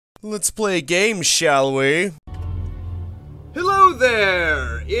Let's play a game, shall we? Hello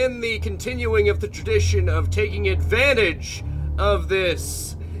there! In the continuing of the tradition of taking advantage of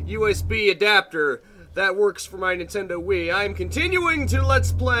this USB adapter that works for my Nintendo Wii, I'm continuing to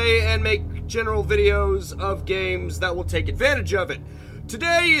Let's Play and make general videos of games that will take advantage of it.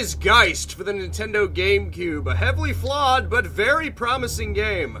 Today is Geist for the Nintendo GameCube, a heavily flawed but very promising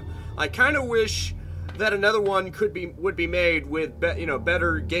game. I kind of wish that another one would be made with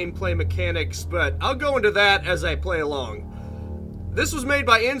better gameplay mechanics, but I'll go into that as I play along. This was made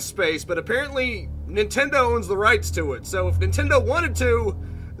by InSpace, but apparently Nintendo owns the rights to it, so if Nintendo wanted to,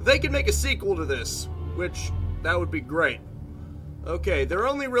 they could make a sequel to this, which that would be great. Okay, there are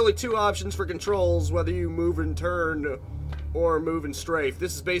only really two options for controls, whether you move and turn or move and strafe.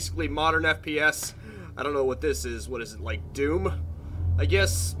 This is basically modern FPS. I don't know what this is. What is it, like Doom? I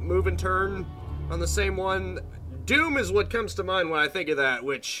guess move and turn on the same one. Doom is what comes to mind when I think of that,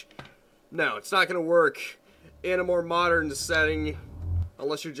 which, no, it's not going to work in a more modern setting,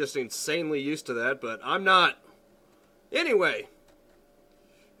 unless you're just insanely used to that, but I'm not. Anyway,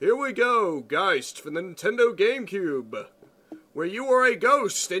 here we go, Geist for the Nintendo GameCube, where you are a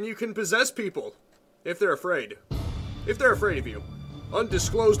ghost and you can possess people, if they're afraid. If they're afraid of you.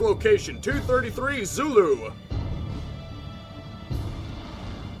 Undisclosed location, 233 Zulu.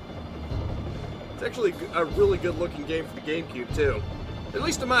 It's actually a really good looking game for the GameCube too. At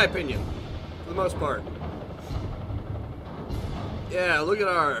least in my opinion, for the most part. Yeah, look at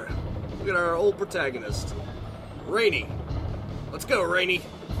our old protagonist. Rainy. Let's go, Rainy.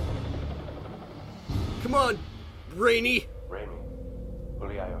 Come on, Rainy. Rainy,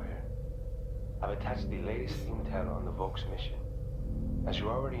 Uliayo here. I've attached the latest intel on the Volks mission. As you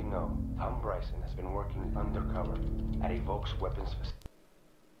already know, Tom Bryson has been working undercover at a Volks weapons facility.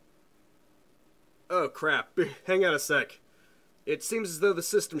 Oh crap, hang on a sec. It seems as though the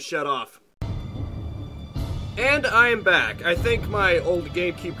system shut off. And I am back. I think my old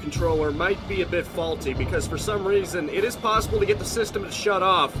GameCube controller might be a bit faulty because for some reason it is possible to get the system to shut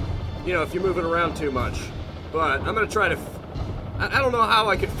off, if you're moving around too much. But I'm gonna try to... I don't know how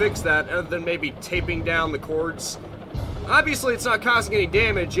I could fix that other than maybe taping down the cords. Obviously it's not causing any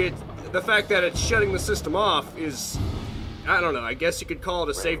damage. The fact that it's shutting the system off is... I don't know, I guess you could call it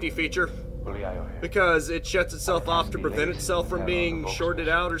a safety feature. Because it shuts itself off to prevent itself from being shorted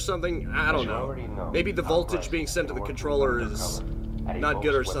out or something. I don't know. Maybe the voltage being sent to the controller is not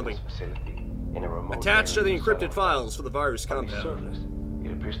good or something. Attached are the encrypted files for the virus compound.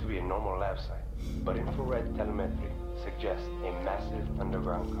 It appears to be a normal lab site, but infrared telemetry suggests a massive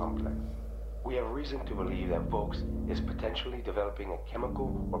underground complex. We have reason to believe that Volks is potentially developing a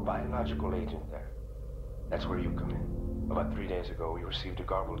chemical or biological agent there. That's where you come in. About 3 days ago, we received a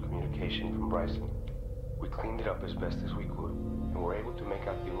garbled communication from Bryson. We cleaned it up as best as we could, and were able to make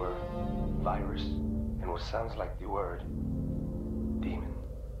out the word virus, and what sounds like the word demon.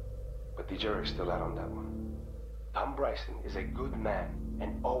 But the jury's still out on that one. Tom Bryson is a good man,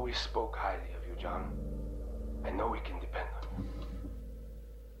 and always spoke highly of you, John. I know we can depend on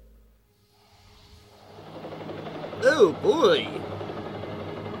you. Oh boy!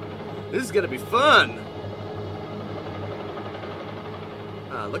 This is gonna be fun!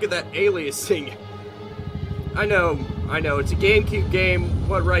 Look at that aliasing. I know, it's a GameCube game.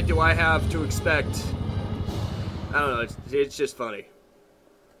 What right do I have to expect? I don't know, it's just funny.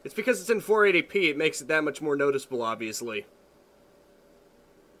 It's because it's in 480p, it makes it that much more noticeable, obviously.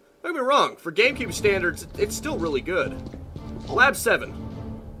 Don't get me wrong, for GameCube standards, it's still really good. Lab 7.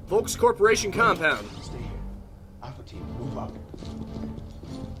 Volks Corporation Compound. Stay here. Alpha team, move up.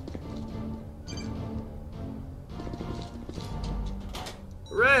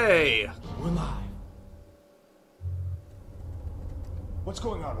 Hooray! We're live. What's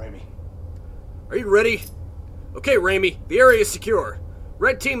going on, Raimi? Are you ready? Okay, Raimi, the area is secure.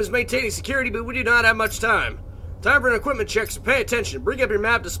 Red team is maintaining security, but we do not have much time. Time for an equipment check, so pay attention. Bring up your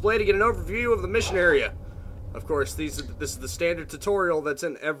map display to get an overview of the mission area. Of course, this is the standard tutorial that's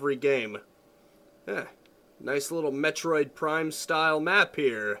in every game. Yeah, nice little Metroid Prime style map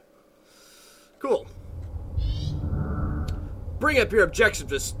here. Cool. Bring up your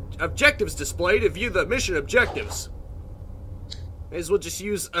objectives display to view the mission objectives. May as well just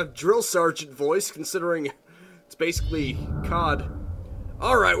use a drill sergeant voice, considering it's basically COD.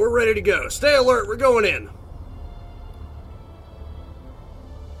 Alright, we're ready to go. Stay alert, we're going in.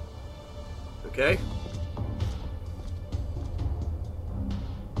 Okay.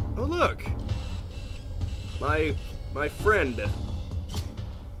 Oh look! My friend.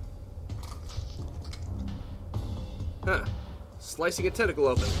 Huh. Slicing a tentacle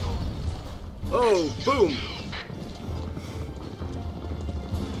open. Oh, boom!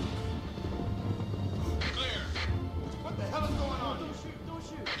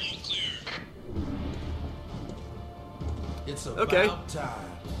 It's about Okay. time.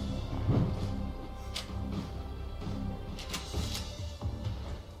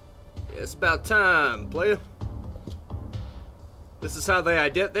 It's about time, player. This is how they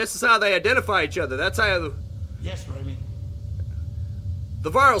identify each other. That's how Yes, Raimi.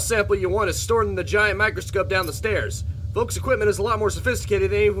 the viral sample you want is stored in the giant microscope down the stairs. Volk's equipment is a lot more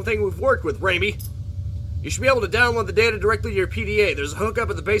sophisticated than anything we've worked with, Raimi. You should be able to download the data directly to your PDA. There's a hookup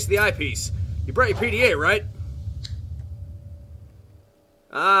at the base of the eyepiece. You brought your PDA, right?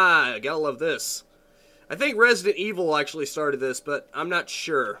 Ah, gotta love this. I think Resident Evil actually started this, but I'm not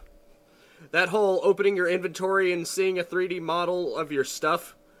sure. That whole opening your inventory and seeing a 3D model of your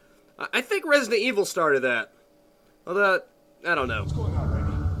stuff. I think Resident Evil started that. Although, I don't know. What's going on,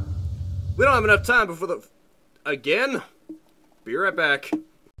 Raimi? We don't have enough time before the... Again? Be right back.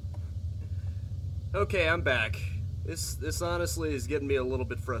 Okay, I'm back. This honestly is getting me a little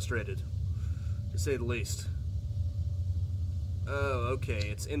bit frustrated, to say the least. Oh, okay,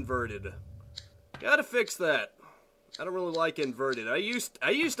 it's inverted. Gotta fix that. I don't really like inverted. I used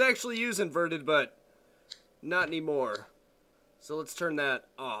to actually use inverted, but not anymore. So let's turn that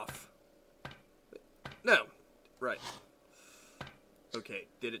off. No. Right. Okay,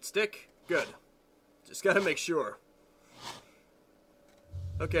 did it stick? Good. Just gotta make sure.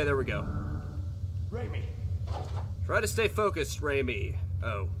 Okay, there we go. Raimi. Try to stay focused, Raimi.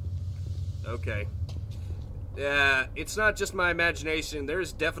 Oh. Okay. Yeah, it's not just my imagination.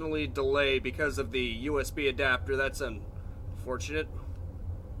 There's definitely delay because of the USB adapter. That's unfortunate.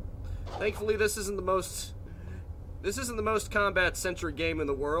 Thankfully, this isn't the most combat-centric game in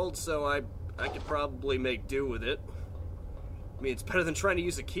the world, so I could probably make do with it. I mean, it's better than trying to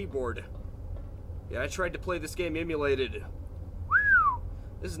use a keyboard. Yeah, I tried to play this game emulated.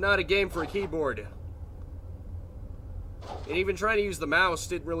 This is not a game for a keyboard. And even trying to use the mouse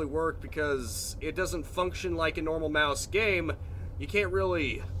didn't really work because it doesn't function like a normal mouse game. You can't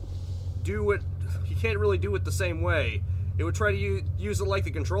really do it the same way. It would try to use it like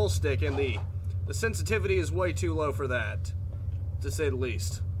the control stick, and the sensitivity is way too low for that, to say the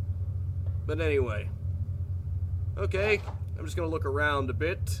least. But anyway. Okay, I'm just gonna look around a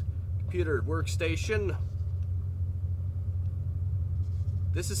bit. Computer workstation.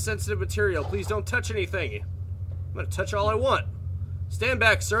 This is sensitive material. Please don't touch anything. I'm gonna touch all I want. Stand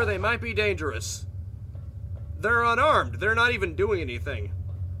back, sir. They might be dangerous. They're unarmed. They're not even doing anything.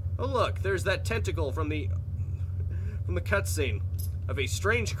 Oh look, there's that tentacle from the cutscene of a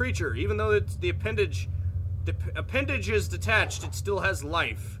strange creature. Even though the appendage is detached, it still has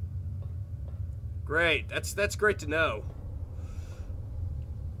life. Great. That's great to know.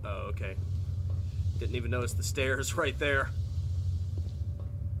 Oh, okay. Didn't even notice the stairs right there.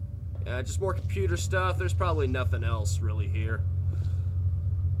 Just more computer stuff. There's probably nothing else really here.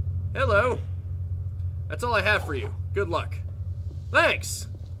 Hello. That's all I have for you. Good luck. Thanks.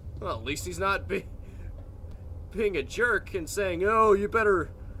 Well, at least he's not being a jerk and saying, "Oh, you better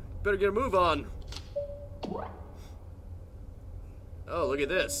get a move on." Oh, look at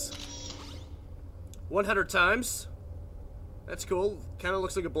this. 100 times. That's cool. Kind of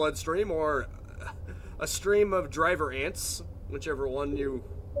looks like a bloodstream or a stream of driver ants, whichever one you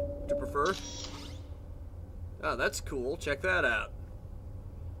prefer. Oh, that's cool. Check that out.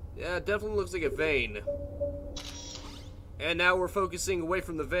 Yeah, it definitely looks like a vein. And now we're focusing away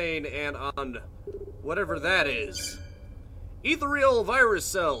from the vein and on whatever that is. Ethereal virus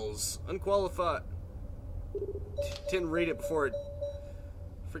cells. Unqualified. Didn't read it before it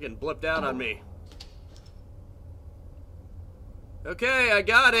freaking blipped out on me. Okay, I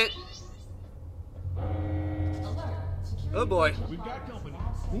got it. Oh boy. We've got company.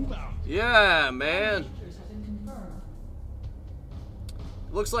 Move out. Yeah, man.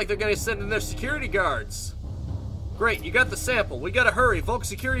 Looks like they're gonna send in their security guards. Great, you got the sample. We gotta hurry. Volk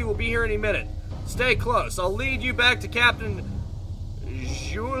security will be here any minute. Stay close. I'll lead you back to Captain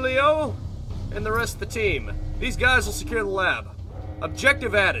Julio and the rest of the team. These guys will secure the lab.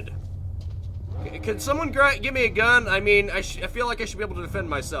 Objective added. Can someone give me a gun? I mean, I feel like I should be able to defend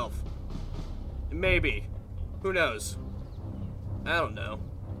myself. Maybe. Who knows? I don't know.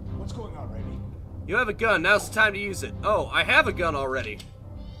 What's going on, Raimi? You have a gun. Now's the time to use it. Oh, I have a gun already.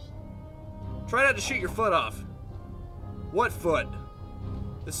 Try not to shoot your foot off. What foot?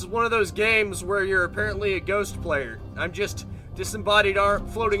 This is one of those games where you're apparently a ghost player. I'm just disembodied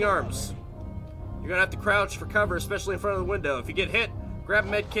floating arms. You're gonna have to crouch for cover, especially in front of the window. If you get hit, grab a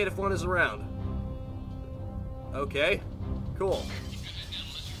med kit if one is around. Okay, cool.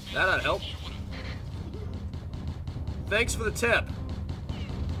 That ought to help. Thanks for the tip.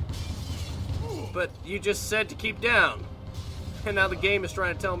 But you just said to keep down. And now the game is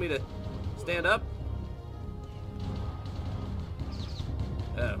trying to tell me to stand up?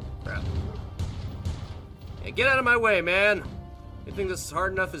 Hey, get out of my way, man. You think this is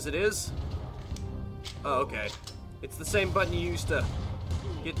hard enough as it is? Oh, okay. It's the same button you used to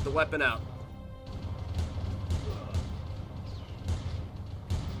get the weapon out.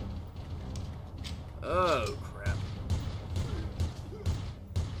 Oh, crap.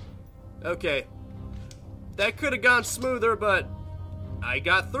 Okay. That could have gone smoother, but I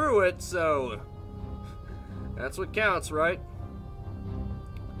got through it, so that's what counts, right?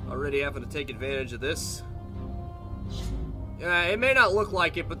 Already having to take advantage of this. It may not look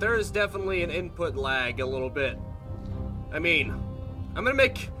like it, but there is definitely an input lag a little bit. I mean, I'm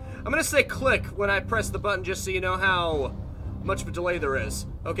gonna say click when I press the button just so you know how much of a delay there is.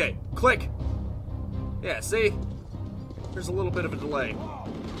 Okay, click. Yeah, see? There's a little bit of a delay.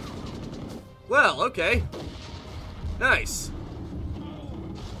 Well, okay. Nice.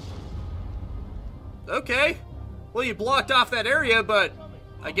 Okay. Well, you blocked off that area, but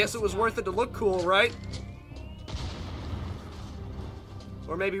I guess it was worth it to look cool, right?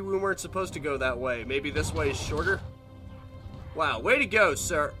 Or maybe we weren't supposed to go that way. Maybe this way is shorter. Wow, way to go,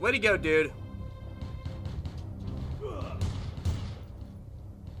 sir. Way to go, dude.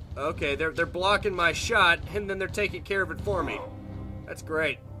 Okay, they're blocking my shot, and then they're taking care of it for me. That's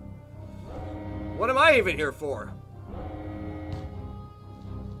great. What am I even here for?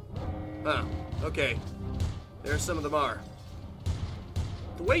 Oh, okay. There some of them are.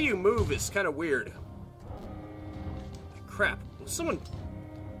 The way you move is kind of weird. Crap. Someone...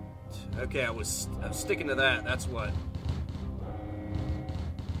 Okay, I was sticking to that. That's what.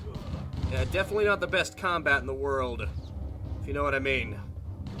 Yeah, definitely not the best combat in the world, if you know what I mean.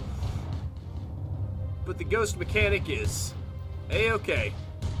 But the ghost mechanic is A-okay.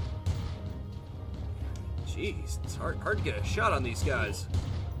 Jeez, it's hard to get a shot on these guys.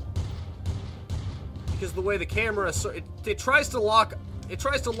 Because the way the camera, it tries to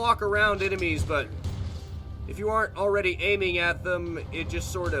lock around enemies, but if you aren't already aiming at them, it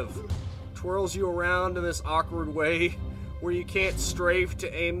just sort of twirls you around in this awkward way where you can't strafe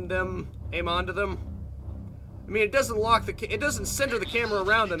to aim onto them. I mean, it doesn't center the camera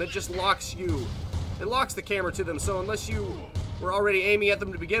around them, it just locks you. It locks the camera to them, so unless you were already aiming at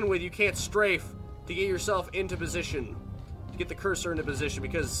them to begin with, you can't strafe to get yourself into position, to get the cursor into position,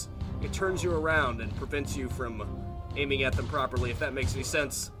 because it turns you around and prevents you from aiming at them properly, if that makes any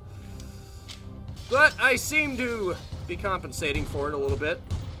sense. But I seem to be compensating for it a little bit.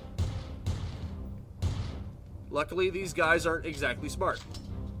 Luckily, these guys aren't exactly smart.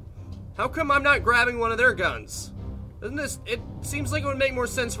 How come I'm not grabbing one of their guns? It seems like it would make more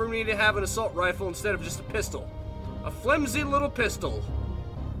sense for me to have an assault rifle instead of just a pistol. A flimsy little pistol.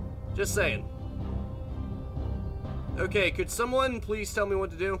 Just saying. Okay, could someone please tell me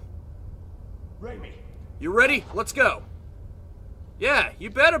what to do? Raimi. You ready? Let's go. Yeah, you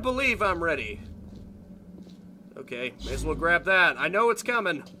better believe I'm ready. Okay, may as well grab that. I know it's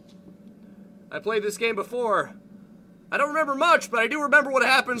coming. I played this game before. I don't remember much, but I do remember what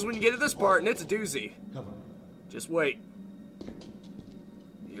happens when you get to this part, and it's a doozy. Come on. Just wait.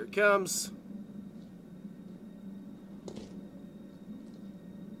 Here it comes.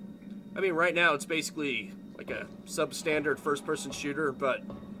 I mean, right now it's basically like a substandard first-person shooter, but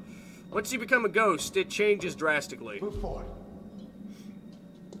once you become a ghost, it changes drastically. Move forward.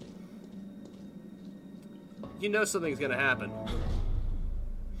 You know something's gonna happen.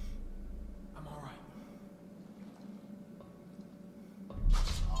 I'm all right.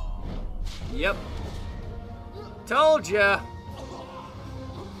 Yep. Told ya.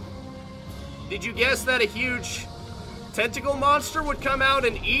 Did you guess that a huge tentacle monster would come out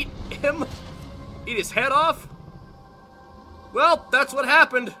and eat him? Eat his head off? Well, that's what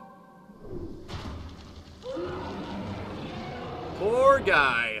happened. Poor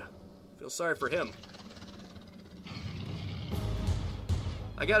guy. Feel sorry for him.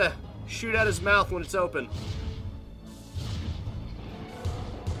 I gotta shoot at his mouth when it's open.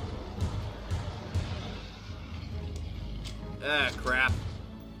 Ah, crap.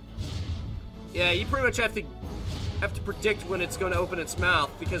 Yeah, you pretty much have to predict when it's going to open its mouth,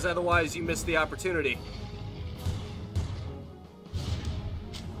 because otherwise you miss the opportunity.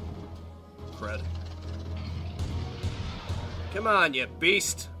 Crud. Come on, you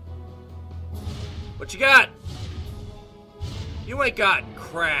beast. What you got? You ain't got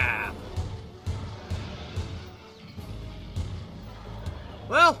crap.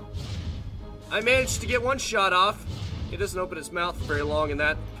 Well, I managed to get one shot off. It doesn't open its mouth for very long in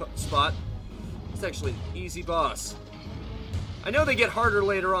that spot. It's actually an easy boss. I know they get harder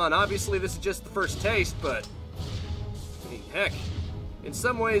later on. Obviously, this is just the first taste, but I mean, heck, in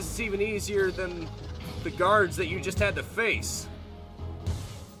some ways it's even easier than the guards that you just had to face.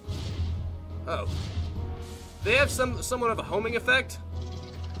 Oh. They have somewhat of a homing effect.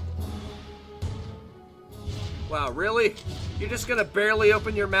 Wow, really? You're just gonna barely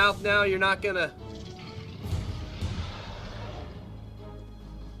open your mouth now? You're not gonna...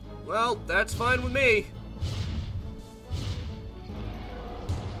 Well, that's fine with me.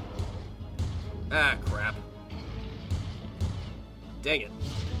 Ah, crap. Dang it.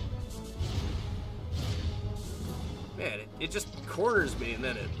 Man, it just corners me and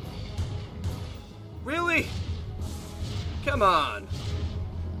then it... Really? Come on.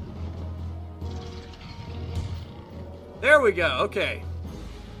 There we go, okay.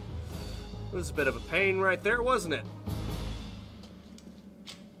 It was a bit of a pain right there, wasn't it?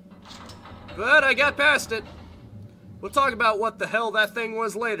 But I got past it. We'll talk about what the hell that thing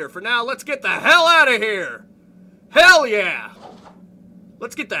was later. For now, let's get the hell out of here! Hell yeah!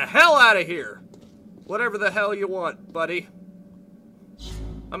 Let's get the hell out of here! Whatever the hell you want, buddy.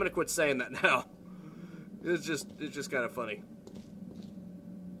 I'm gonna quit saying that now. It's just kind of funny.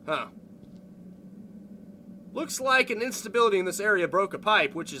 Huh. Looks like an instability in this area broke a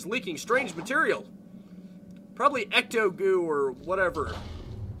pipe, which is leaking strange material. Probably ecto goo or whatever.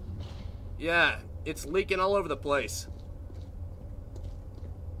 Yeah, it's leaking all over the place.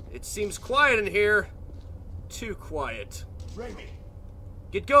 It seems quiet in here. Too quiet. Raimi!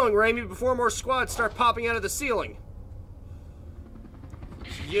 Get going, Raimi, before more squads start popping out of the ceiling.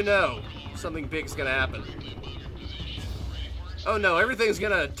 You know, something big's gonna happen. Oh no, everything's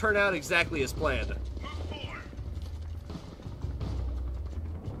gonna turn out exactly as planned.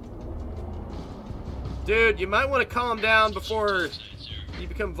 Dude, you might want to calm down before you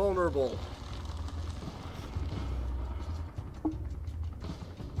become vulnerable.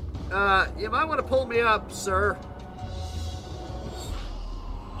 You might want to pull me up, sir.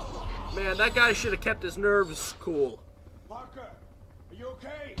 Man, that guy should have kept his nerves cool. Parker, are you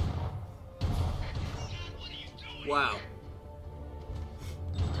okay? Wow.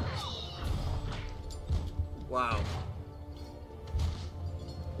 Wow.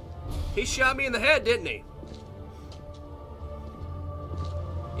 He shot me in the head, didn't he?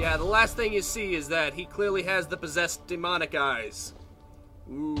 Yeah, the last thing you see is that he clearly has the possessed demonic eyes.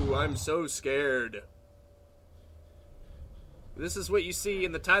 Ooh, I'm so scared. This is what you see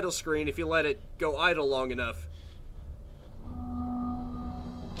in the title screen if you let it go idle long enough.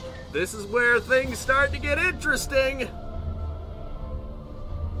 This is where things start to get interesting.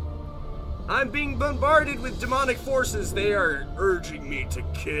 I'm being bombarded with demonic forces. They are urging me to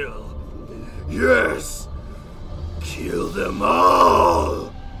kill. Yes! Kill them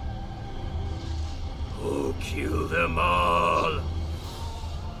all! Oh, kill them all!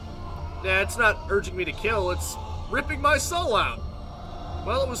 Nah, it's not urging me to kill, it's ripping my soul out.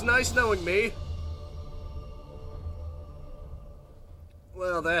 Well, it was nice knowing me.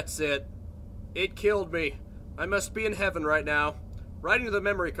 Well, that's it. It killed me. I must be in heaven right now. Right into the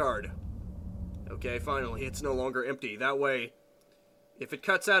memory card. Okay, finally, it's no longer empty. That way, if it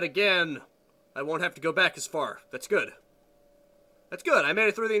cuts out again, I won't have to go back as far. That's good. That's good. I made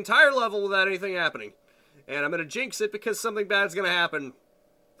it through the entire level without anything happening. And I'm going to jinx it because something bad's going to happen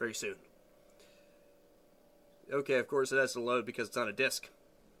very soon. Okay, of course it has to load because it's on a disc.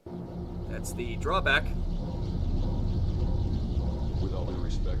 That's the drawback. With all due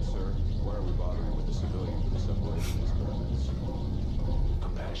respect, sir, why are we bothering with the civilian for the separation of experiments?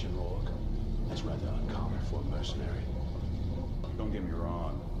 Compassion org. That's rather uncommon for a mercenary. Don't get me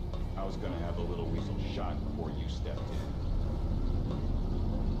wrong. I was gonna have the little weasel shot before you stepped in.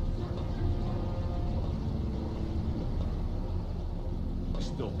 I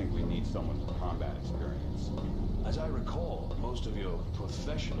still think we need someone with combat experience. As I recall, most of your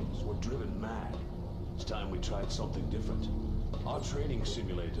professionals were driven mad. It's time we tried something different. Our training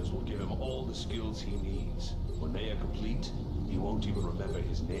simulators will give him all the skills he needs. When they are complete, he won't even remember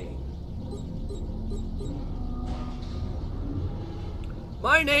his name.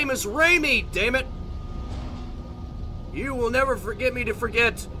 My name is Raimi, damn it! You will never forget me to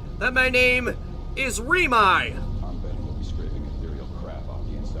forget that my name is Remai. I'm betting we'll be scraping ethereal crap off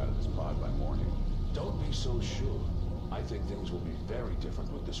the inside of this pod by morning. Don't be so sure. I think things will be very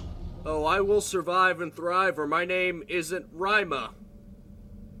different with this one. Oh, I will survive and thrive, or my name isn't Rima.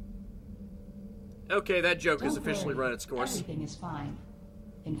 Okay, that joke has officially run its course. Everything is fine.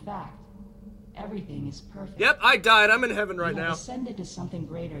 In fact, everything is perfect. Yep, I died. I'm in heaven right You have now. ascended to something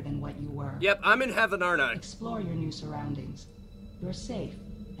greater than what you were. Yep, I'm in heaven, aren't I? Explore your new surroundings. You're safe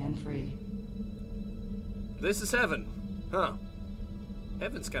and free. This is heaven. Huh.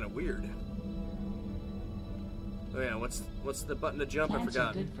 Heaven's kind of weird. Oh yeah, what's the button to jump? I Plants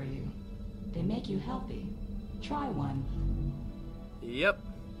forgot. are good for you. They make you healthy. Try one. Yep.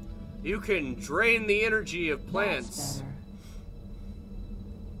 You can drain the energy of That's plants. better.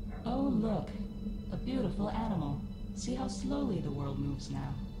 Oh, look. A beautiful animal. See how slowly the world moves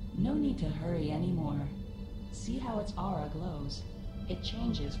now. No need to hurry anymore. See how its aura glows. It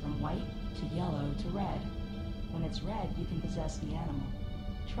changes from white to yellow to red. When it's red, you can possess the animal.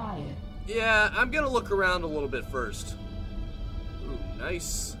 Try it. Yeah, I'm gonna look around a little bit first. Ooh,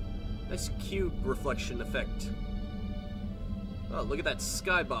 nice cube reflection effect. Oh, look at that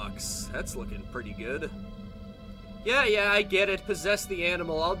skybox. That's looking pretty good. Yeah, I get it. Possess the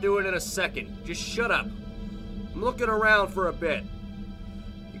animal. I'll do it in a second. Just shut up. I'm looking around for a bit.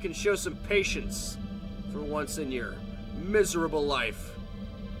 You can show some patience for once in your miserable life.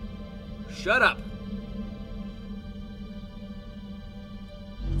 Shut up.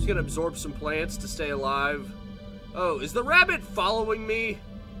 I'm just gonna absorb some plants to stay alive. Oh, is the rabbit following me?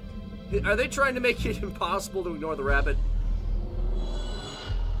 Are they trying to make it impossible to ignore the rabbit?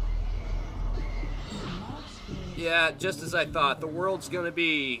 Yeah, just as I thought. The world's gonna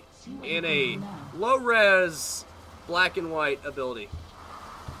be in a low-res black and white ability.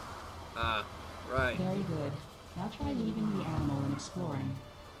 Right. Very good. Now try leaving the animal and exploring.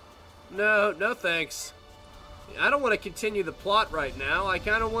 No thanks. I don't want to continue the plot right now. I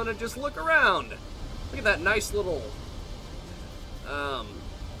kind of want to just look around. Look at that nice little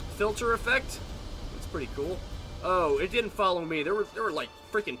filter effect. It's pretty cool. Oh, it didn't follow me. There were like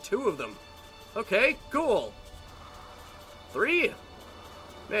freaking 2 of them. Okay, cool. 3?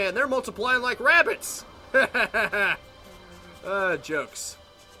 Man, they're multiplying like rabbits. Jokes.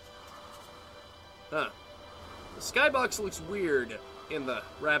 Huh. The skybox looks weird in the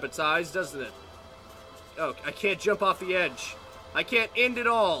rabbit's eyes, doesn't it? Oh, I can't jump off the edge. I can't end it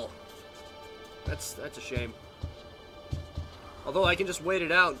all. That's a shame. Although I can just wait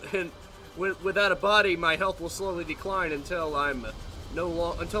it out, and without a body, my health will slowly decline until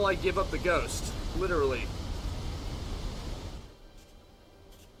until I give up the ghost, literally.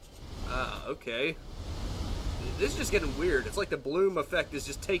 Okay. This is just getting weird. It's like the bloom effect is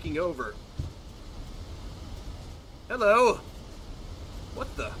just taking over. Hello.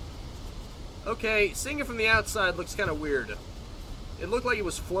 What the? Okay, seeing it from the outside looks kind of weird. It looked like it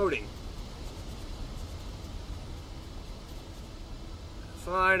was floating.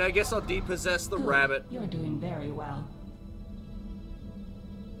 Fine, I guess I'll depossess the Good. rabbit. You're doing very well.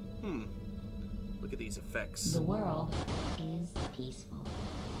 Look at these effects. The world is peaceful.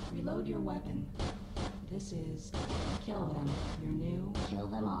 Reload your weapon. This is kill them. Your new kill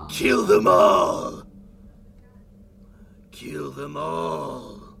them all. Kill them all! Kill them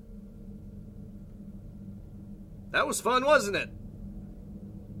all. That was fun, wasn't it?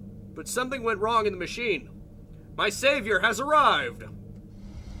 But something went wrong in the machine. My savior has arrived.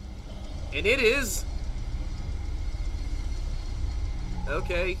 And it is...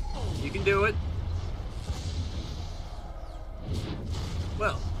 Okay, you can do it.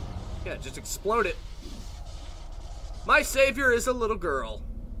 Well, yeah, just explode it. My savior is a little girl.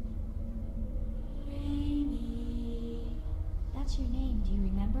 Rainy. That's your name, do you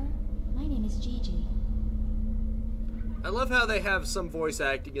remember? My name is Gigi. I love how they have some voice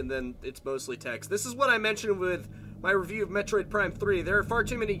acting and then it's mostly text. This is what I mentioned with my review of Metroid Prime 3. There are far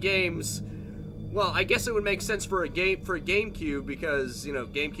too many games. Well, I guess it would make sense for a GameCube because, you know,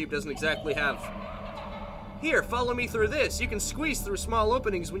 GameCube doesn't exactly have... Here, follow me through this. You can squeeze through small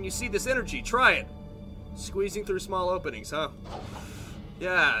openings when you see this energy. Try it. Squeezing through small openings, huh?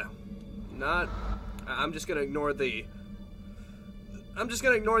 Yeah. Not... I'm just gonna ignore the...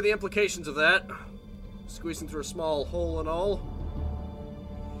 implications of that. Squeezing through a small hole and all.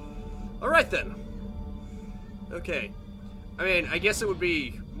 Alright then. Okay. I mean, I guess it would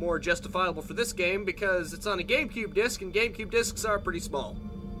be more justifiable for this game because it's on a GameCube disc, and GameCube discs are pretty small.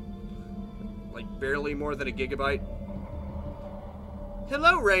 Like, barely more than a gigabyte.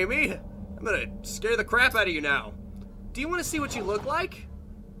 Hello, Raimi! I'm gonna scare the crap out of you now. Do you want to see what you look like?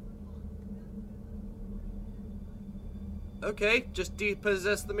 Okay, just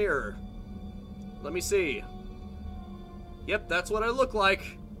depossess the mirror. Let me see. Yep, that's what I look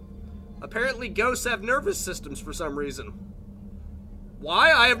like. Apparently ghosts have nervous systems for some reason.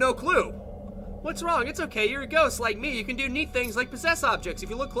 Why? I have no clue. What's wrong? It's okay, you're a ghost like me. You can do neat things like possess objects. If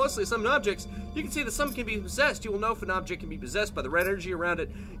you look closely at some objects, you can see that some can be possessed. You will know if an object can be possessed by the red energy around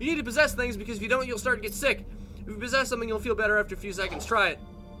it. You need to possess things because if you don't, you'll start to get sick. If you possess something, you'll feel better after a few seconds. Try it.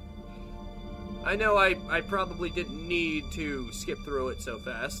 I know I probably didn't need to skip through it so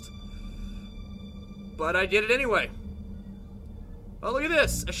fast. But I did it anyway. Oh, look at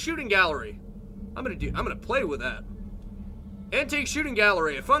this, a shooting gallery. I'm gonna play with that. Antique shooting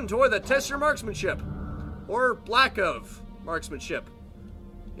gallery, a fun toy that tests your marksmanship. Or lack of marksmanship.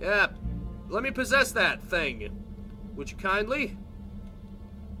 Yeah, let me possess that thing. Would you kindly?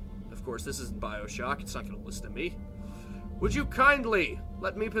 Of course, this isn't BioShock. It's not going to listen to me. Would you kindly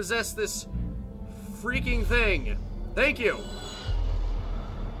let me possess this freaking thing? Thank you.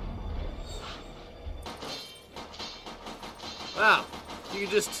 Wow, you can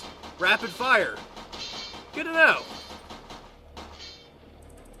just rapid fire. Good to know.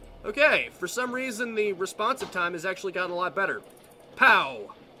 Okay, for some reason the responsive time has actually gotten a lot better.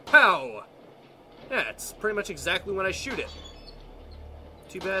 Pow! Pow! Yeah, it's pretty much exactly when I shoot it.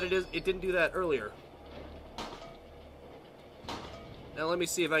 Too bad it didn't do that earlier. Now let me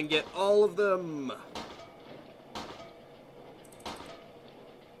see if I can get all of them.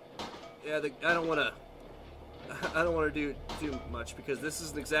 Yeah, I don't want to do too much because this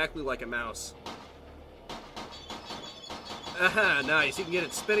isn't exactly like a mouse. Aha, nice. You can get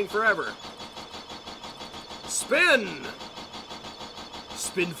it spinning forever. Spin!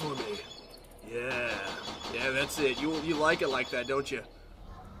 Spin for me. Yeah. Yeah, that's it. You like it like that, don't you?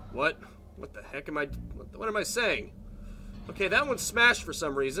 What? What the heck am I... What am I saying? Okay, that one's smashed for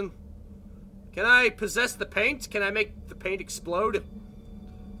some reason. Can I possess the paint? Can I make the paint explode?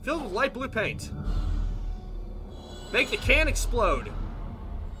 Filled with light blue paint. Make the can explode.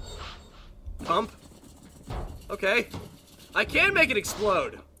 Pump. Okay. I can make it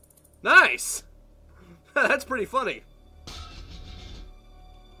explode. Nice. That's pretty funny.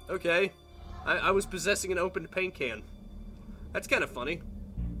 Okay. I was possessing an open paint can. That's kind of funny.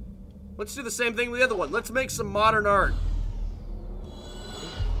 Let's do the same thing with the other one. Let's make some modern art.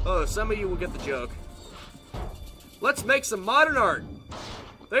 Oh, some of you will get the joke. Let's make some modern art.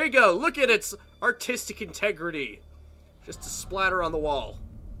 There you go. Look at its artistic integrity. Just a splatter on the wall.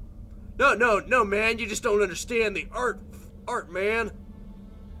 No, man. You just don't understand the art, man.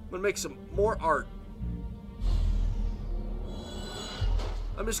 I'm gonna make some more art.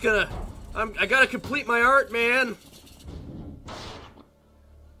 I gotta complete my art, man.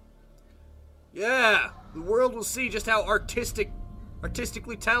 Yeah, the world will see just how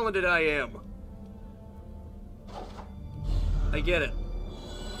artistically talented I am. I get it.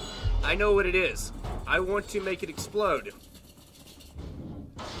 I know what it is. I want to make it explode.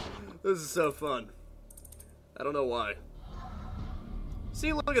 This is so fun. I don't know why.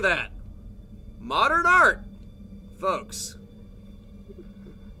 See, look at that. Modern art, folks.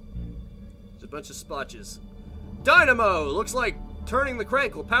 There's a bunch of splotches. Dynamo! Looks like turning the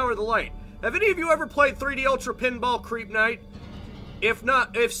crank will power the light. Have any of you ever played 3D Ultra Pinball Creep Night? If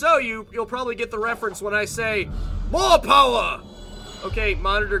so, you'll probably get the reference when I say, more power! Okay,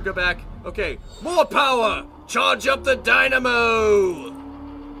 monitor, go back. Okay, more power! Charge up the dynamo!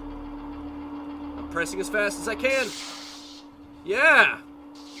 I'm pressing as fast as I can. Yeah!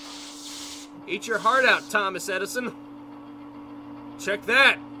 Eat your heart out, Thomas Edison. Check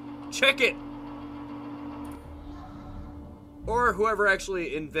that. Check it. Or whoever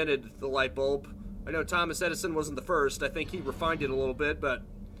actually invented the light bulb. I know Thomas Edison wasn't the first. I think he refined it a little bit, but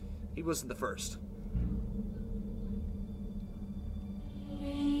he wasn't the first.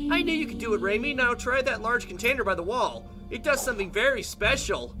 I knew you could do it, Raimi. Now try that large container by the wall. It does something very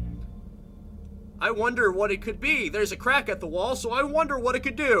special. I wonder what it could be. There's a crack at the wall, so I wonder what it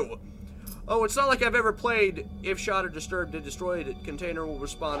could do. Oh, it's not like I've ever played if shot or disturbed, a destroyed container will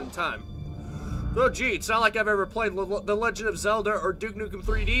respawn in time. Oh, gee, it's not like I've ever played The Legend of Zelda or Duke Nukem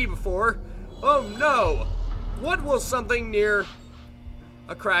 3D before. Oh, no. What will something near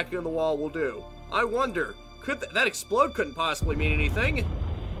a crack in the wall will do? I wonder. Could that explode couldn't possibly mean anything.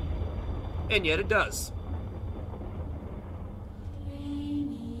 And yet it does.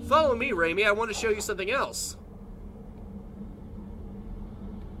 Follow me, Raimi. I want to show you something else.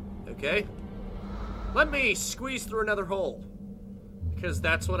 Okay. Let me squeeze through another hole. Because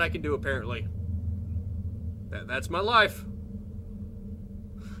that's what I can do, apparently. That's my life.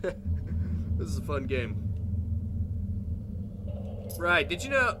 This is a fun game. Right, did you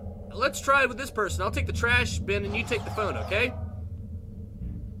know... Let's try it with this person. I'll take the trash bin and you take the phone, okay?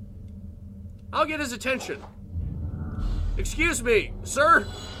 I'll get his attention. Excuse me, sir.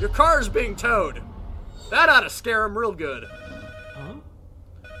 Your car's being towed. That ought to scare him real good. Huh?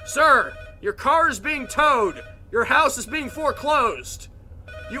 Sir, your car is being towed. Your house is being foreclosed.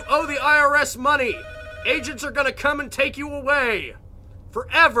 You owe the IRS money. Agents are gonna come and take you away.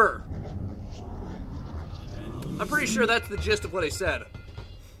 Forever. I'm pretty sure that's the gist of what he said.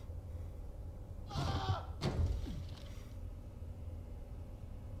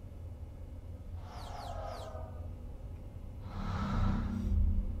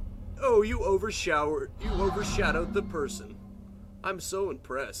 Oh, you overshadowed the person. I'm so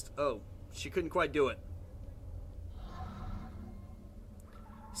impressed. Oh, she couldn't quite do it.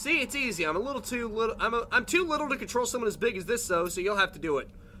 See, it's easy. I'm a little too little. I'm too little to control someone as big as this, though. So you'll have to do it.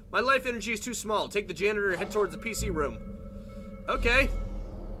 My life energy is too small. Take the janitor and head towards the PC room. Okay.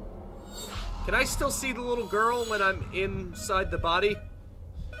 Can I still see the little girl when I'm inside the body?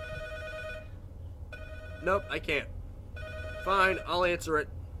 Nope, I can't. Fine, I'll answer it.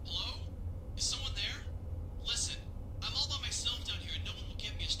 Hello? Is someone there? Listen, I'm all by myself down here and no one will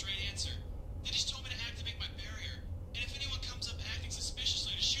give me a straight answer. They just told me to activate my barrier. And if anyone comes up acting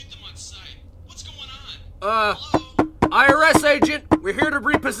suspiciously, to shoot them on sight. What's going on? Hello? IRS agent, we're here to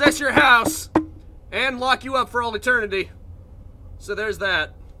repossess your house and lock you up for all eternity. So there's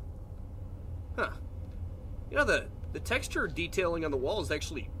that. Huh. You know, the texture detailing on the wall is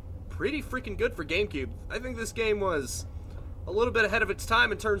actually pretty freaking good for GameCube. I think this game was a little bit ahead of its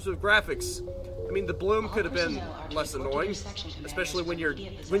time in terms of graphics. I mean, the bloom could have been less annoying, especially when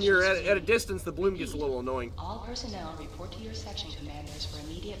you're at a distance. The bloom gets a little annoying. All personnel report to your section commanders for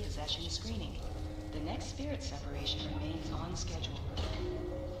immediate possession screening. The next spirit separation remains on schedule.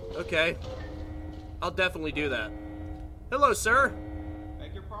 Okay, I'll definitely do that. Hello, sir.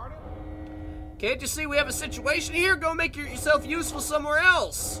 Beg your pardon? Can't you see we have a situation here? Go make yourself useful somewhere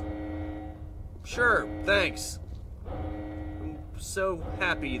else. Sure, thanks. I'm so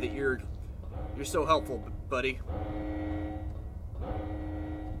happy that you're so helpful, buddy.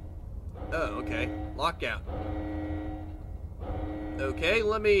 Oh, okay. Lockout. Okay,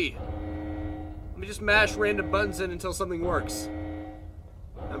 let me just mash random buttons in until something works.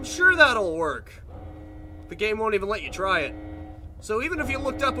 I'm sure that'll work. The game won't even let you try it. So even if you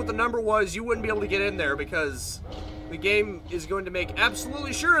looked up what the number was, you wouldn't be able to get in there because the game is going to make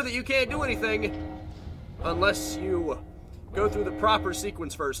absolutely sure that you can't do anything unless you go through the proper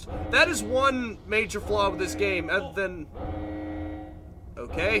sequence first. That is one major flaw with this game, other than...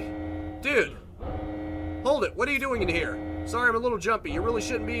 Okay. Dude. Hold it. What are you doing in here? Sorry, I'm a little jumpy. You really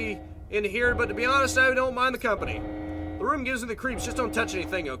shouldn't be in here, but to be honest, I don't mind the company. The room gives me the creeps. Just don't touch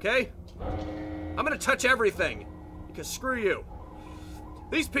anything, okay? I'm gonna touch everything, because screw you.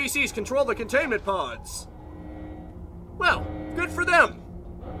 These PCs control the containment pods. Well, good for them.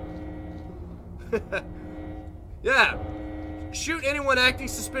 Yeah. Shoot anyone acting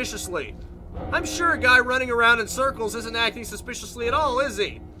suspiciously. I'm sure a guy running around in circles isn't acting suspiciously at all, is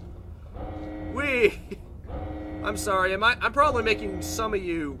he? I'm sorry, I'm probably making some of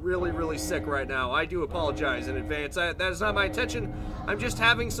you really, really sick right now. I do apologize in advance. That is not my intention. I'm just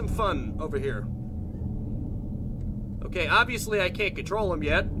having some fun over here. Okay, obviously I can't control him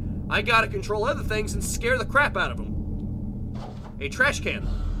yet. I gotta control other things and scare the crap out of him. A trash can.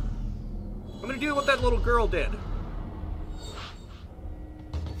 I'm gonna do what that little girl did.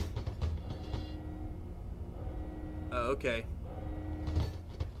 Oh, okay.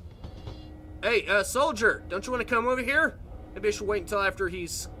 Hey, soldier, don't you want to come over here? Maybe I should wait until after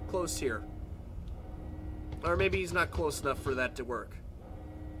he's close here. Or maybe he's not close enough for that to work.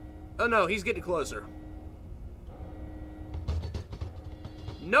 Oh no, he's getting closer.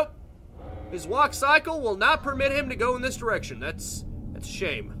 Nope. His walk cycle will not permit him to go in this direction. That's a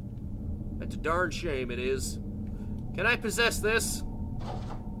shame. That's a darn shame it is. Can I possess this?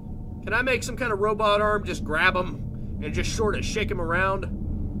 Can I make some kind of robot arm just grab him and just sort of shake him around?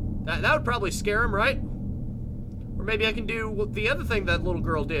 That would probably scare him, right? Or maybe I can do the other thing that little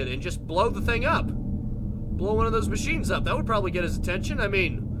girl did and just blow the thing up. Blow one of those machines up. That would probably get his attention. I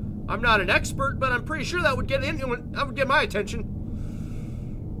mean, I'm not an expert, but I'm pretty sure that would get my attention.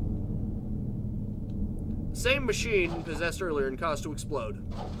 Same machine possessed earlier and caused to explode.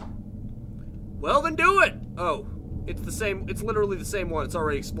 Well, then do it! Oh, it's the same. It's literally the same one. It's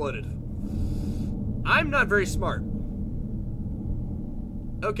already exploded. I'm not very smart.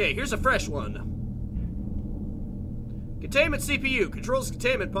 Okay, here's a fresh one. Containment CPU controls the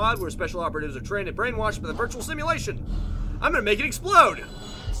containment pod where special operatives are trained and brainwashed by the virtual simulation. I'm gonna make it explode.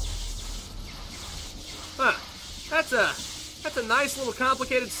 Huh? That's a nice little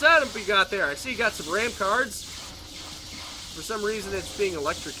complicated setup you got there. I see you got some RAM cards. For some reason, it's being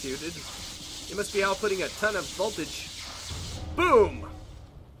electrocuted. It must be outputting a ton of voltage. Boom!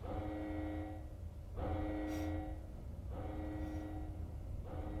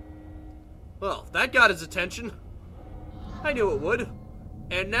 Well, that got his attention. I knew it would.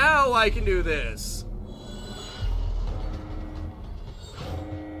 And now I can do this.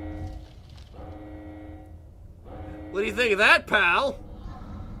 What do you think of that, pal?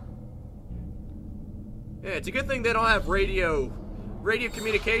 Yeah, it's a good thing they don't have radio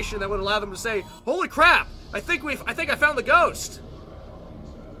communication that would allow them to say, "Holy crap! I think I found the ghost."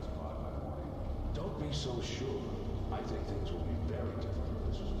 Don't be so sure. I think things will be very different.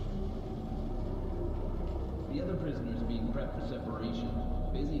 The other prisoners being prepped for separation.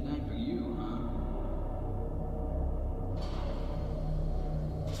 busy night for you, huh?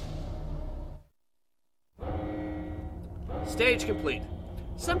 Stage complete.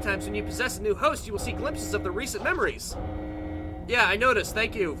 Sometimes when you possess a new host, you will see glimpses of their recent memories. Yeah, I noticed.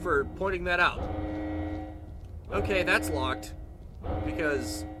 Thank you for pointing that out. Okay, that's locked.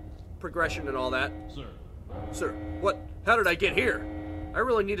 Because progression and all that. Sir. Sir, what? How did I get here? I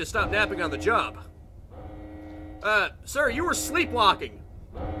really need to stop napping on the job. Sir, you were sleepwalking.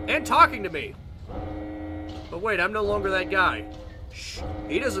 And talking to me. But wait, I'm no longer that guy. Shh,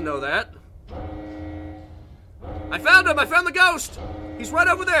 he doesn't know that. I found him! I found the ghost! He's right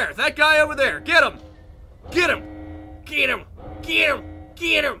over there! That guy over there! Get him! Get him! Get him! Get him!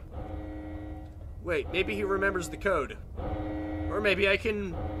 Get him! Wait, maybe he remembers the code. Or maybe I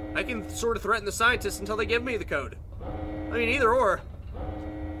can sort of threaten the scientists until they give me the code. I mean, either or.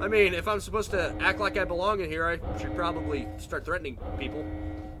 I mean, if I'm supposed to act like I belong in here, I should probably start threatening people.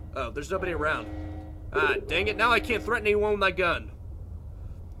 Oh, there's nobody around. Ah, dang it, now I can't threaten anyone with my gun.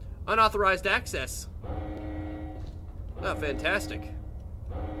 Unauthorized access. Oh, fantastic.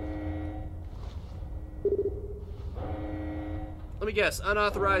 Let me guess,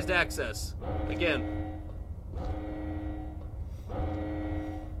 unauthorized access. Again.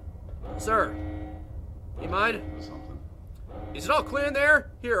 Sir, you mind? Is it all clear in there?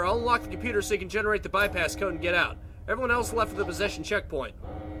 Here, I'll unlock the computer so you can generate the bypass code and get out. Everyone else left at the possession checkpoint.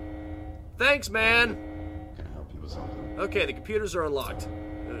 Thanks, man! Can I help you with something? Okay, the computers are unlocked.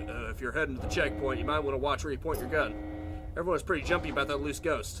 If you're heading to the checkpoint, you might want to watch where you point your gun. Everyone's pretty jumpy about that loose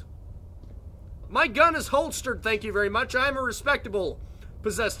ghost. My gun is holstered, thank you very much. I'm a respectable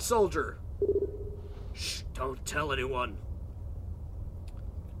possessed soldier. Shh, don't tell anyone.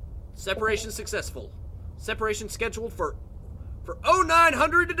 Separation successful. Separation scheduled for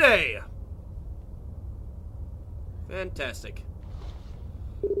 0900 today. Fantastic.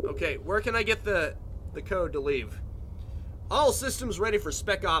 Okay, where can I get the code to leave? All systems ready for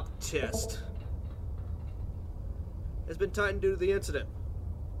Spec Op test. Has been tightened due to the incident.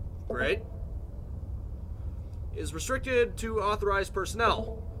 Great. Is restricted to authorized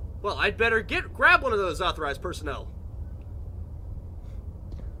personnel. Well, I'd better grab one of those authorized personnel.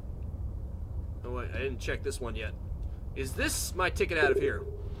 Oh wait, I didn't check this one yet. Is this my ticket out of here?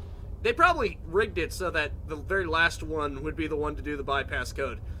 They probably rigged it so that the very last one would be the one to do the bypass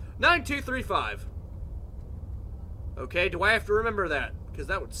code. 9235. Okay, do I have to remember that? Because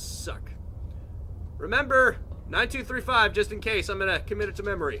that would suck. Remember, 9235, just in case I'm going to commit it to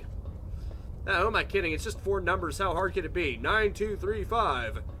memory. Now, who am I kidding? It's just 4 numbers. How hard could it be?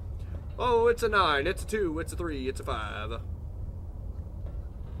 9235. Oh, it's a 9. It's a 2. It's a 3. It's a 5.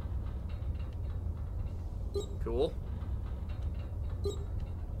 Cool.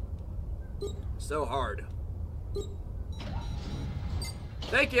 So hard.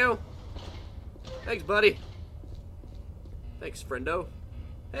 Thank you. Thanks, buddy. Thanks, friendo.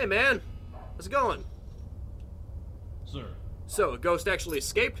 Hey, man. How's it going? Sir. So, a ghost actually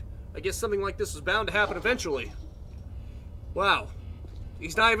escaped? I guess something like this was bound to happen eventually. Wow.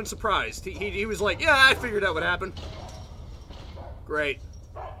 He's not even surprised. He was like, yeah, I figured out what happened. Great.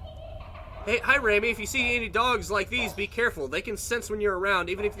 Hey, hi, Raimi. If you see any dogs like these, be careful. They can sense when you're around,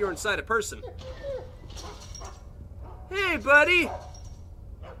 even if you're inside a person. Hey, buddy.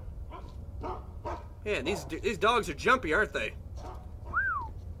 Man, these dogs are jumpy, aren't they?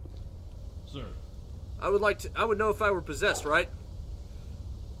 Sir. I would know if I were possessed, right?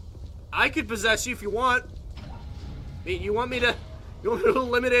 I could possess you if you want. You want me to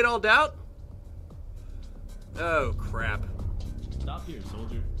eliminate all doubt? Oh, crap. Stop here,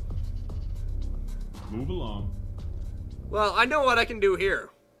 soldier. Move along. Well, I know what I can do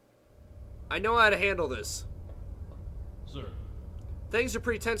here. I know how to handle this. Sir. Things are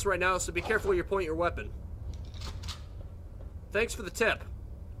pretty tense right now, so be careful where you point your weapon. Thanks for the tip.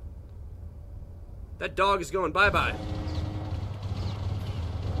 That dog is going bye-bye.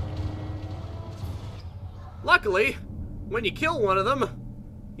 Luckily, when you kill one of them,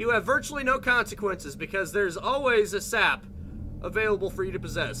 you have virtually no consequences because there's always a sap available for you to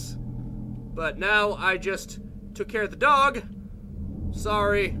possess. But now I just took care of the dog.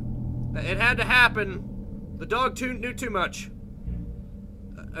 Sorry. It had to happen. The dog knew too much.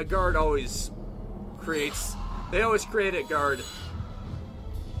 A guard always creates... They always create a guard.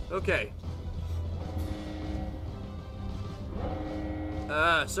 Okay.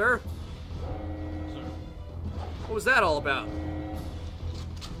 Sir? Sir. What was that all about?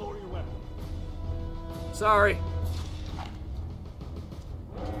 Lower your weapon. Sorry.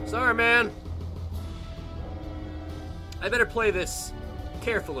 Sorry, man. I better play this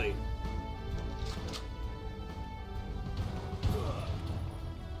carefully.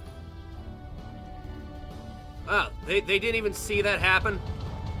 They didn't even see that happen?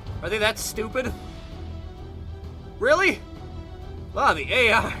 Are they that stupid? Really? Wow, the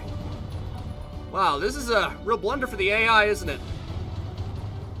AI. Wow, this is a real blunder for the AI, isn't it?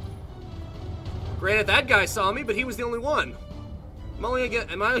 Granted, that guy saw me, but he was the only one. Am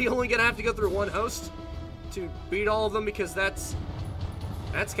I only gonna have to go through one host to beat all of them? Because that's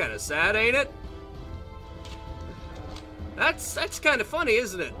kind of sad, ain't it? That's kind of funny,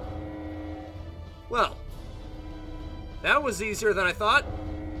 isn't it? Well, that was easier than I thought.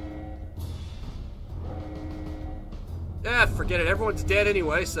 Ah, forget it. Everyone's dead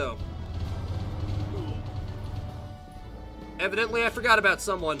anyway, so. Evidently, I forgot about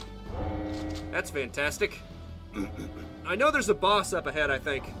someone. That's fantastic. I know there's a boss up ahead, I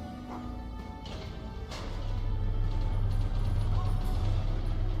think.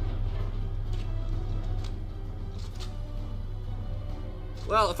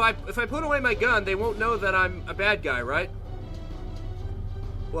 Well, if I put away my gun, they won't know that I'm a bad guy, right?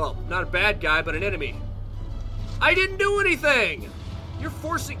 Well, not a bad guy, but an enemy. I didn't do anything!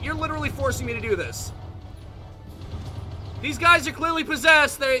 You're literally forcing me to do this. These guys are clearly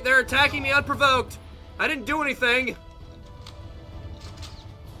possessed. They're attacking me unprovoked. I didn't do anything.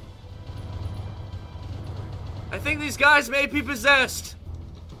 I think these guys may be possessed.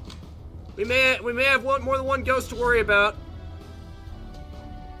 We may have more than one ghost to worry about.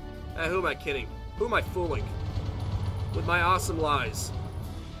 Who am I kidding? Who am I fooling? With my awesome lies.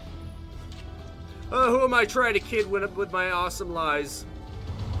 Oh, who am I trying to kid with my awesome lies?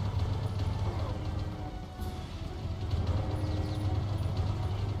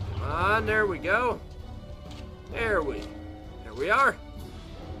 Come on, there we go. There we are.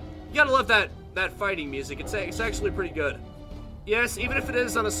 You gotta love that fighting music. It's actually pretty good. Yes, even if it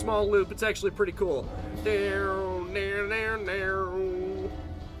is on a small loop, it's actually pretty cool.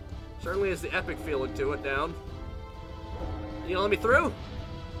 Certainly has the epic feeling to it. Down. You gonna let me through?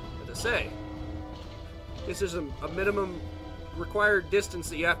 What to say? This is a minimum required distance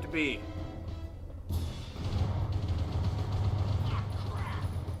that you have to be.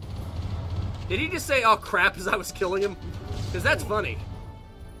 Did he just say, "Oh crap," as I was killing him? Because that's funny.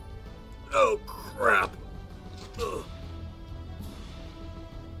 Oh crap. Ugh.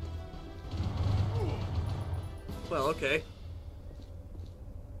 Well, okay.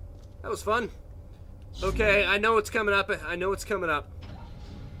 That was fun. Okay, I know it's coming up. I know it's coming up.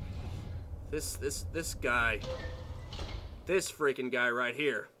 This guy. This freaking guy right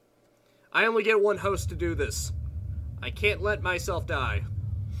here. I only get one host to do this. I can't let myself die.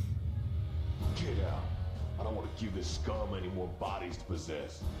 Get out. I don't want to give this scum any more bodies to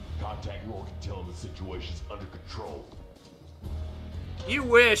possess. Contact Rourke and tell him the situation's under control. You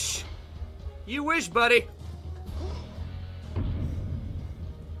wish. You wish, buddy.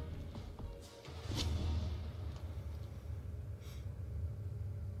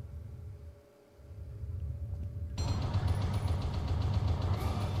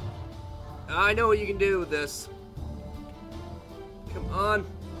 I know what you can do with this. Come on.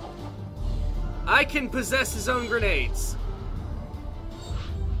 I can possess his own grenades.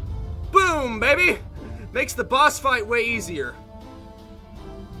 Boom, baby! Makes the boss fight way easier.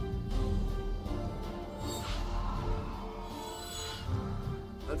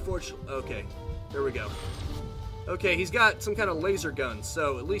 Unfortunately, okay. There we go. Okay, he's got some kind of laser gun,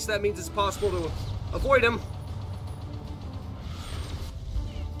 so at least that means it's possible to avoid him.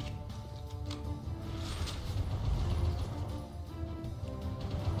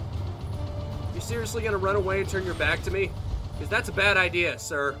 Seriously gonna run away and turn your back to me? Because that's a bad idea,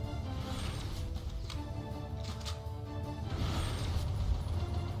 sir.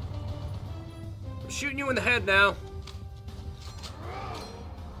 I'm shooting you in the head now.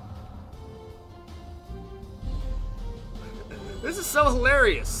 This is so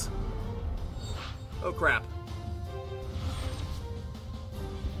hilarious. Oh crap.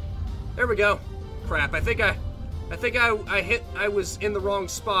 There we go. Crap, I think I was in the wrong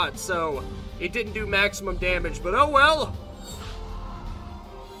spot, so it didn't do maximum damage, but oh well!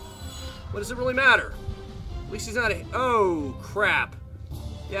 What does it really matter? At least he's not a... Oh, crap.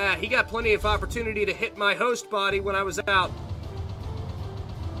 Yeah, he got plenty of opportunity to hit my host body when I was out.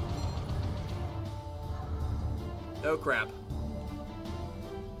 Oh, crap.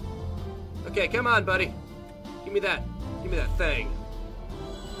 Okay, come on, buddy. Give me that. Give me that thing.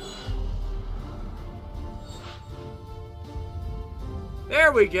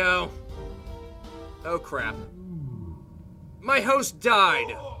 There we go. Oh, crap. My host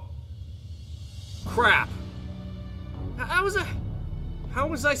died. Crap. How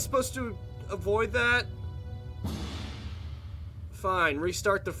was I supposed to avoid that? Fine,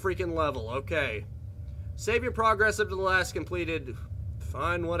 restart the freaking level. Okay. Save your progress up to the last completed.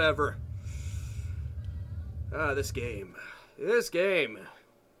 Fine, whatever. Ah, this game. This game.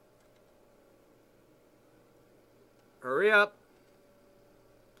 Hurry up.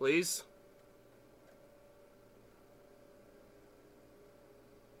 Please.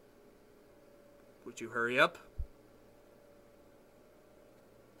 Would you hurry up?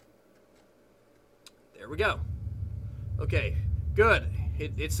 There we go. Okay, good.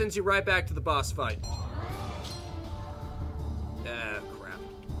 It sends you right back to the boss fight. Ah, crap.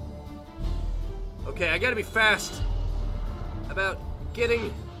 Okay, I gotta be fast about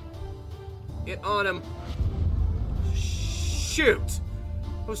getting it on him. Shoot!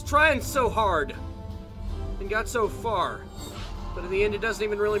 I was trying so hard and got so far, but in the end it doesn't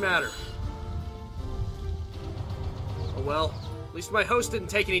even really matter. Oh well, at least my host didn't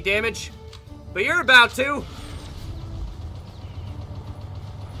take any damage, but you're about to.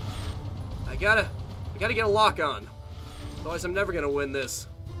 I gotta get a lock on, otherwise I'm never gonna win this.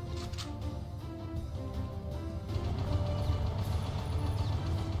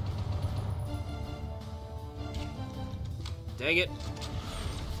 Dang it.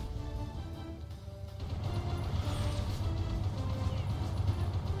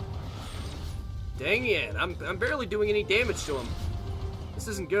 Dang it, I'm barely doing any damage to him. This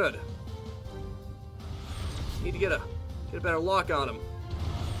isn't good. Need to get a better lock on him.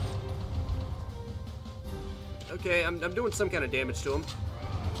 Okay, I'm doing some kind of damage to him.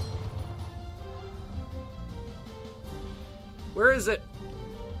 Where is it?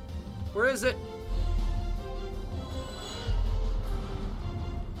 Where is it?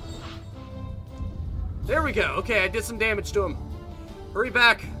 There we go. Okay, I did some damage to him. Hurry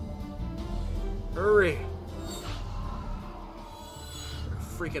back. Hurry.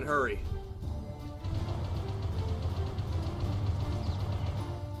 Freaking hurry.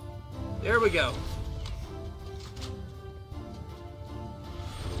 There we go.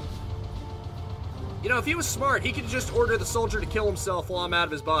 You know, if he was smart, he could just order the soldier to kill himself while I'm out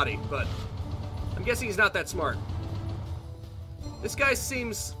of his body, but I'm guessing he's not that smart. This guy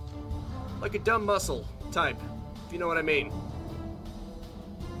seems like a dumb muscle type, if you know what I mean.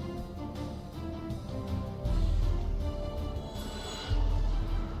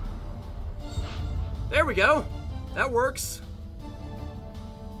 There we go. That works.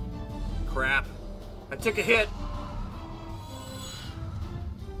 Crap. I took a hit.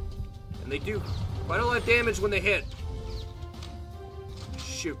 And they do quite a lot of damage when they hit.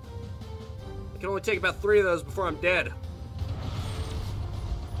 Shoot. I can only take about 3 of those before I'm dead.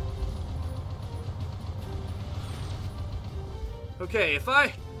 Okay, if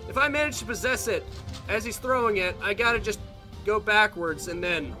I manage to possess it as he's throwing it, I gotta just go backwards and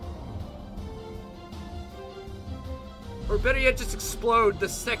then... Or better yet, just explode the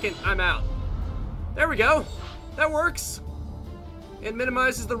second I'm out. There we go. That works. It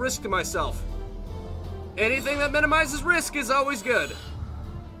minimizes the risk to myself. Anything that minimizes risk is always good.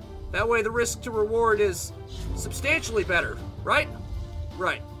 That way the risk to reward is substantially better, right?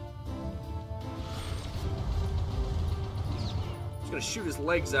 Right. Just gonna shoot his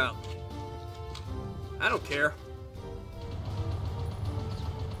legs out. I don't care.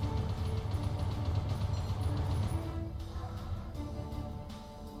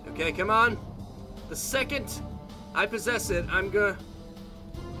 Okay, come on. The second I possess it, I'm gonna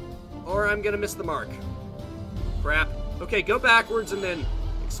miss the mark. Crap. Okay, go backwards and then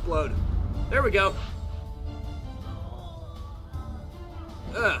explode. There we go.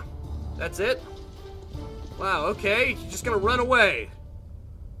 That's it? Wow, okay. You're just gonna run away.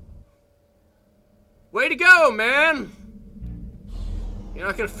 Way to go, man! You're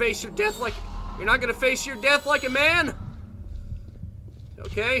not gonna face your death like a man?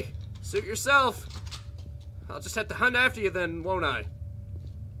 Okay, suit yourself. I'll just have to hunt after you then, won't I?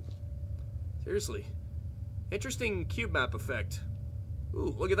 Seriously. Interesting cube map effect.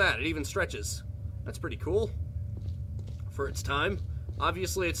 Ooh, look at that, it even stretches. That's pretty cool. For its time.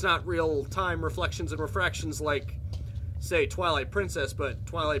 Obviously, it's not real-time reflections and refractions like, say, Twilight Princess, but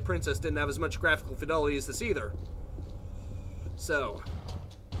Twilight Princess didn't have as much graphical fidelity as this either. So,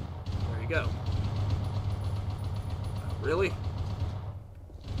 there you go. Really?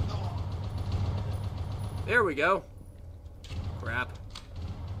 There we go. Crap.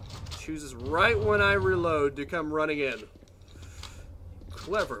 Chooses right when I reload to come running in.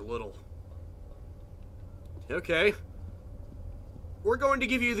 Clever little. Okay. We're going to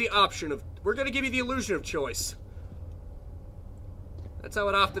give you the option of... We're going to give you the illusion of choice. That's how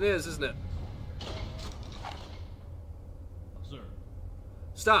it often is, isn't it? Sir.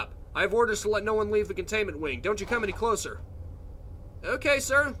 Stop. I have orders to let no one leave the containment wing. Don't you come any closer. Okay,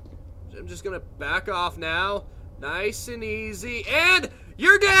 sir. I'm just gonna back off now. Nice and easy. And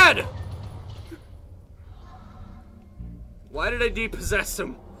you're dead! Why did I depossess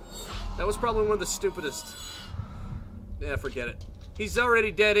him? That was probably one of the stupidest. Yeah, forget it. He's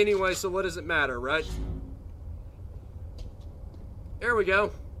already dead anyway, so what does it matter, right? There we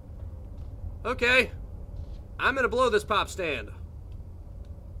go. Okay. I'm gonna blow this pop stand.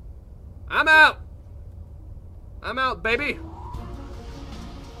 I'm out! I'm out, baby!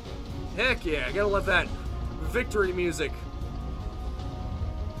 Heck yeah, I gotta love that victory music.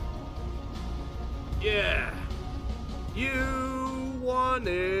 Yeah. You won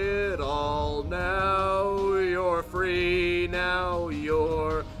it all, now you're free, now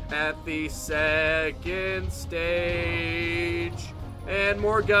you're at the second stage. And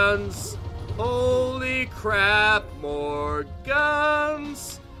more guns. Holy crap, more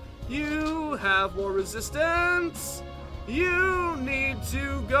guns. You have more resistance. You need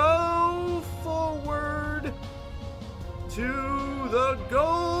to go forward to the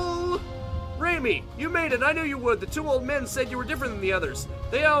goal. Raimi, you made it. I knew you would. The two old men said you were different than the others.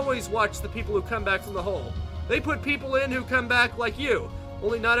 They always watch the people who come back from the hole. They put people in who come back like you.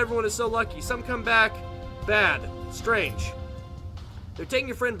 Only not everyone is so lucky. Some come back bad, strange. They're taking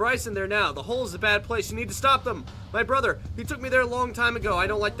your friend Bryson there now. The hole is a bad place. You need to stop them. My brother, he took me there a long time ago. I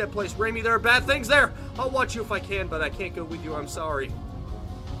don't like that place. Raimi, there are bad things there. I'll watch you if I can, but I can't go with you. I'm sorry.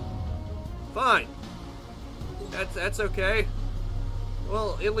 Fine. That's okay.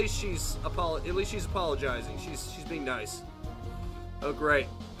 Well, at least she's apologizing. She's being nice. Oh, great.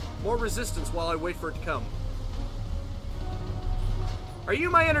 More resistance while I wait for it to come. Are you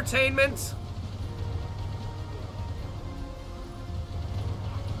my entertainment?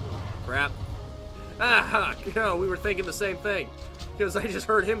 Crap. Ah, no, we were thinking the same thing. Because I just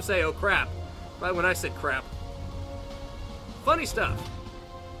heard him say, oh crap. Right when I said crap. Funny stuff.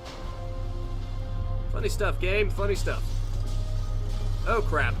 Funny stuff, game. Funny stuff. Oh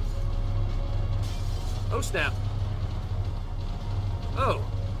crap. Oh snap. Oh.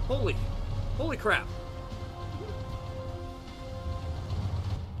 Holy crap.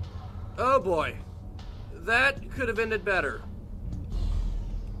 Oh boy. That could have ended better.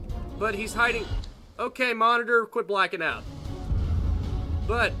 But he's hiding. Okay, monitor, quit blacking out.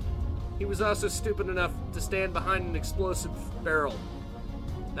 But he was also stupid enough to stand behind an explosive barrel.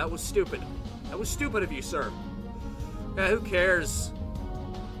 That was stupid. That was stupid of you, sir. Yeah, who cares?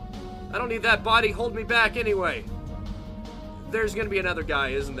 I don't need that body holding me back anyway. There's gonna be another guy,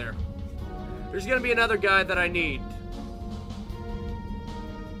 isn't there? There's gonna be another guy that I need.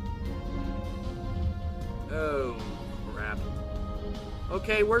 Oh, crap.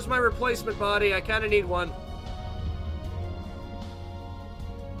 Okay, where's my replacement body? I kinda need one.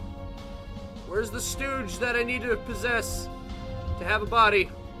 Where's the stooge that I need to possess to have a body?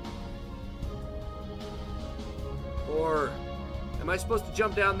 Or am I supposed to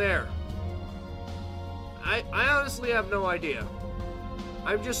jump down there? I honestly have no idea.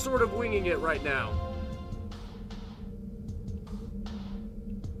 I'm just sort of winging it right now.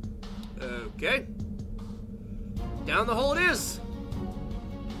 Okay. Down the hole it is.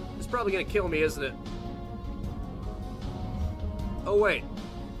 It's probably gonna kill me, isn't it? Oh wait.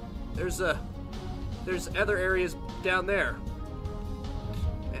 There's other areas down there.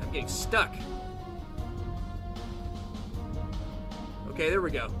 Man, I'm getting stuck. Okay, there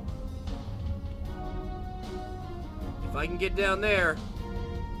we go. If I can get down there.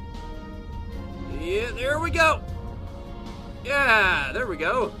 Yeah, there we go. Yeah, there we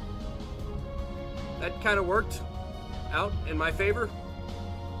go. That kind of worked out in my favor.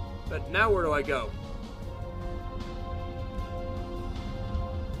 But now where do I go?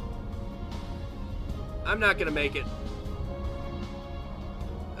 I'm not gonna make it.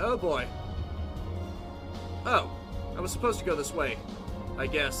 Oh boy. Oh, I was supposed to go this way, I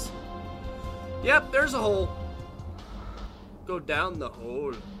guess. Yep, there's a hole. Go down the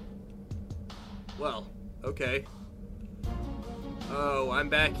hole. Well, okay. Oh, I'm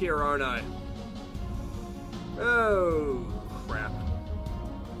back here, aren't I? Oh, crap.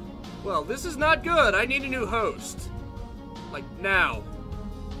 Well, this is not good. I need a new host. Like, now.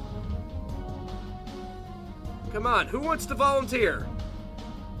 Come on, who wants to volunteer?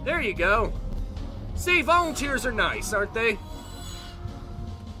 There you go. See, volunteers are nice, aren't they?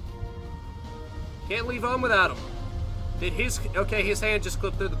 Can't leave home without them. Did his... Okay, his hand just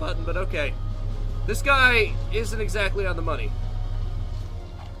clipped through the button, but okay. This guy isn't exactly on the money.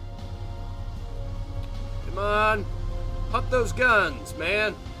 Come on. Pump those guns,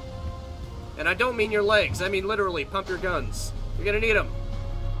 man. And I don't mean your legs. I mean literally, pump your guns. You're gonna need them.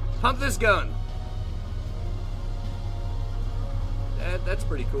 Pump this gun. That's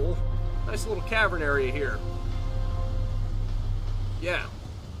pretty cool. Nice little cavern area here. Yeah.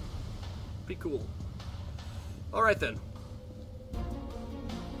 Pretty cool. Alright then.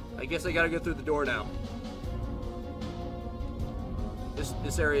 I guess I gotta go through the door now.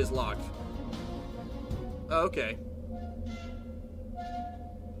 This area is locked. Oh, okay.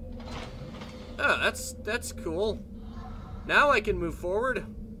 Oh, that's cool. Now I can move forward.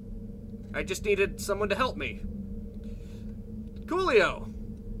 I just needed someone to help me. Coolio.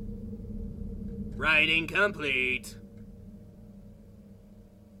 Writing complete.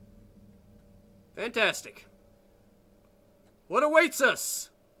 Fantastic. What awaits us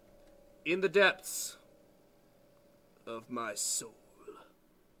in the depths of my soul?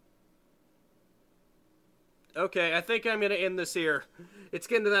 Okay, I think I'm going to end this here. It's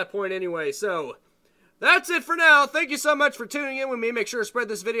getting to that point anyway, so that's it for now. Thank you so much for tuning in with me. Make sure to spread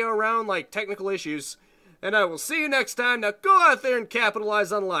this video around like technical issues. And I will see you next time. Now go out there and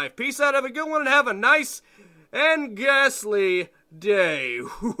capitalize on life. Peace out, have a good one, and have a nice and ghastly day.